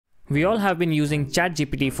We all have been using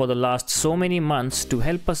ChatGPT for the last so many months to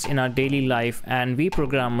help us in our daily life, and we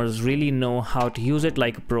programmers really know how to use it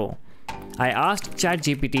like a pro. I asked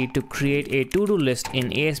ChatGPT to create a to-do list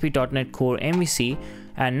in ASP.NET Core MVC,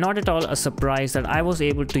 and not at all a surprise that I was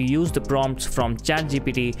able to use the prompts from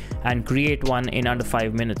ChatGPT and create one in under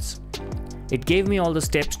 5 minutes. It gave me all the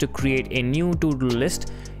steps to create a new to-do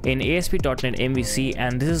list in ASP.NET MVC,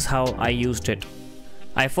 and this is how I used it.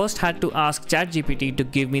 I first had to ask ChatGPT to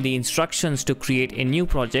give me the instructions to create a new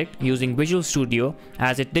project using Visual Studio,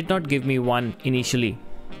 as it did not give me one initially.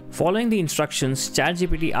 Following the instructions,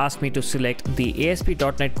 ChatGPT asked me to select the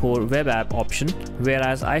ASP.NET Core Web App option,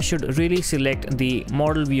 whereas I should really select the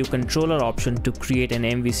Model View Controller option to create an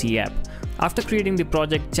MVC app. After creating the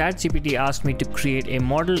project, ChatGPT asked me to create a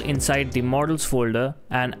model inside the models folder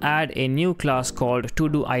and add a new class called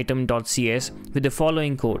ToDo-item.cs with the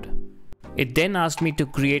following code. It then asked me to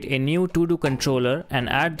create a new ToDo controller and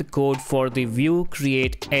add the code for the view,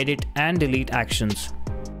 create, edit, and delete actions.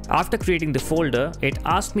 After creating the folder, it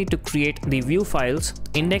asked me to create the view files,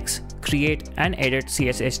 index, create, and edit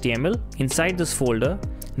CSS/HTML inside this folder.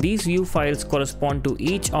 These view files correspond to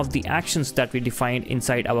each of the actions that we defined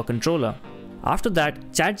inside our controller. After that,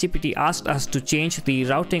 ChatGPT asked us to change the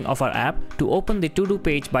routing of our app to open the to-do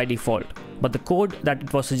page by default. But the code that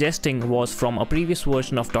it was suggesting was from a previous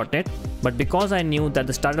version of .NET, but because I knew that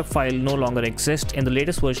the startup file no longer exists in the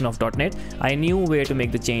latest version of .NET, I knew where to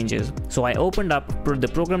make the changes. So I opened up the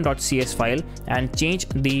program.cs file and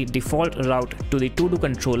changed the default route to the to-do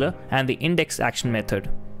controller and the index action method.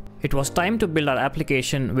 It was time to build our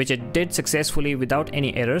application, which it did successfully without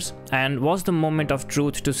any errors, and was the moment of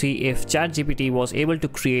truth to see if ChatGPT was able to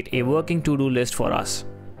create a working to-do list for us.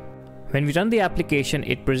 When we run the application,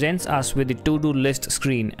 it presents us with the to-do list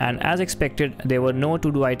screen, and as expected, there were no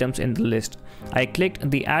to-do items in the list. I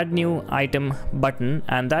clicked the Add New Item button,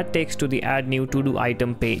 and that takes to the Add New To-Do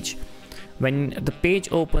Item page. When the page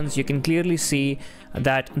opens, you can clearly see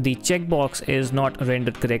that the checkbox is not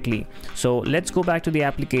rendered correctly. So let's go back to the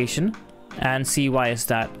application and see why is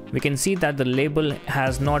that. We can see that the label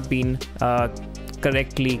has not been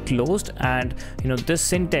correctly closed, and this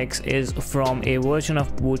syntax is from a version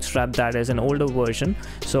of Bootstrap that is an older version.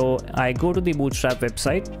 So I go to the Bootstrap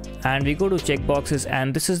website and we go to checkboxes,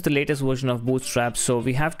 and this is the latest version of Bootstrap, so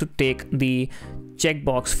we have to take the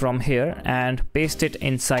checkbox from here and paste it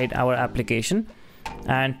inside our application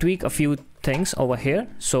and tweak a few things over here.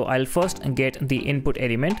 So I'll first get the input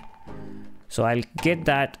element. So I'll get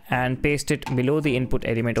that and paste it below the input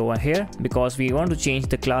element over here, because we want to change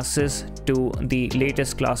the classes to the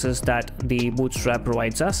latest classes that the Bootstrap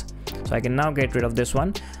provides us. So I can now get rid of this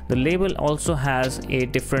one. The label also has a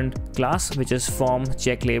different class, which is form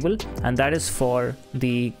check label, and that is for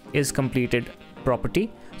the is completed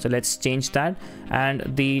property. So let's change that, and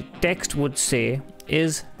the text would say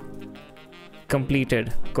is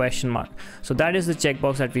completed ? So that is the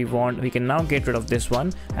checkbox that we want. We can now get rid of this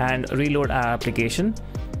one and reload our application.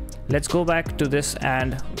 Let's go back to this,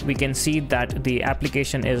 and we can see that the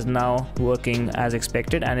application is now working as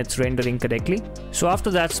expected and it's rendering correctly. So after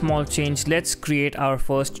that small change, let's create our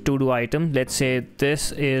first to-do item. Let's say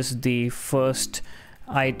this is the first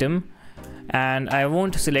item, and I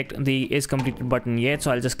won't select the is completed button yet,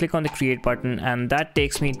 so I'll just click on the create button, and that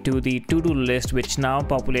takes me to the to-do list, which now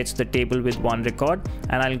populates the table with one record.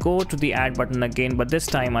 And I'll go to the add button again, but this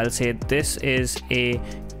time I'll say this is a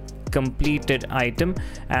completed item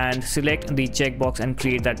and select the checkbox and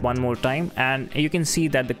create that one more time, and you can see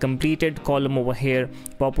that the completed column over here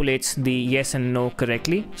populates the yes and no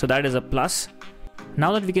correctly, so that is a plus.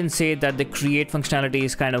 Now that we can say that the create functionality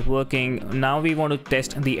is kind of working, now we want to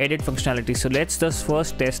test the edit functionality. So let's just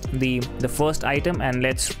first test the first item, and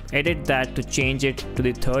let's edit that to change it to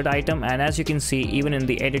the third item. And as you can see, even in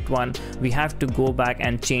the edit one, we have to go back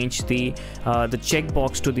and change the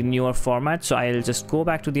checkbox to the newer format. So I'll just go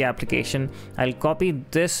back to the application. I'll copy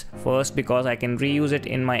this first because I can reuse it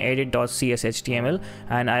in my edit.cs/html,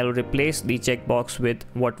 and I'll replace the checkbox with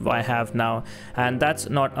what I have now. And that's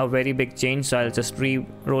not a very big change, so I'll just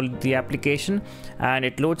re-roll the application and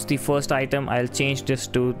it loads the first item. I'll change this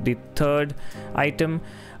to the third item,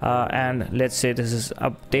 and let's say this is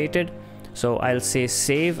updated. So I'll say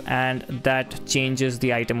save, and that changes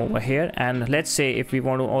the item over here. And let's say if we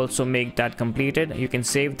want to also make that completed, you can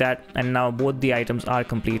save that, and now both the items are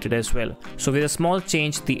completed as well. So with a small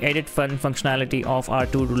change, the edit functionality of our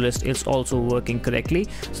to-do list is also working correctly.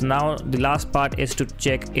 So now the last part is to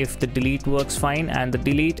check if the delete works fine, and the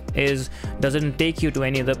delete doesn't take you to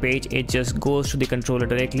any other page. It just goes to the controller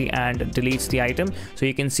directly and deletes the item. So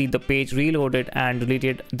you can see the page reloaded and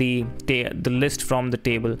deleted the list from the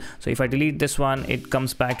table. So if I delete delete this one, it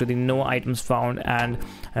comes back to the no items found, and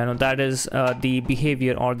that is the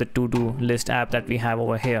behavior or the to-do list app that we have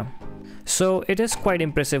over here. So it is quite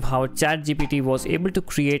impressive how ChatGPT was able to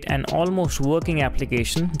create an almost working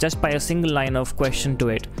application just by a single line of question to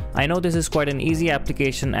it. I know this is quite an easy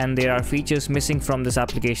application and there are features missing from this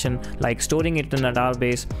application like storing it in a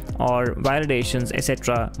database or validations,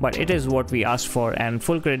 etc. But it is what we asked for, and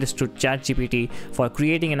full credits to ChatGPT for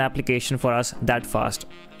creating an application for us that fast.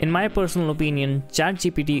 In my personal opinion,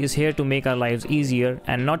 ChatGPT is here to make our lives easier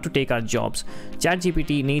and not to take our jobs.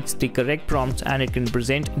 ChatGPT needs the correct prompts and it can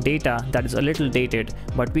present data that is a little dated,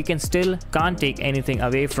 but we can't take anything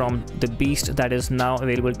away from the beast that is now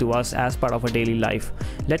available to us as part of our daily life.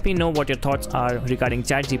 Let me know what your thoughts are regarding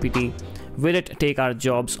ChatGPT. Will it take our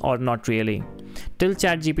jobs or not really? Till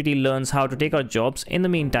ChatGPT learns how to take our jobs, in the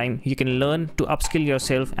meantime, you can learn to upskill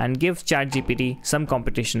yourself and give ChatGPT some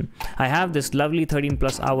competition. I have this lovely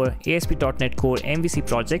 13+ hour ASP.NET Core MVC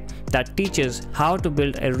project that teaches how to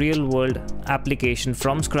build a real-world application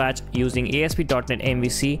from scratch using ASP.NET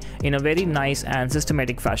MVC in a very nice and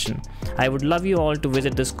systematic fashion. I would love you all to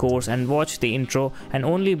visit this course and watch the intro and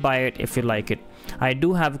only buy it if you like it. I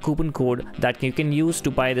do have a coupon code that you can use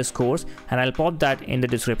to buy this course, and I'll pop that in the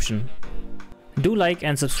description. Do like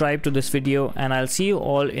and subscribe to this video, and I'll see you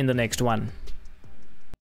all in the next one.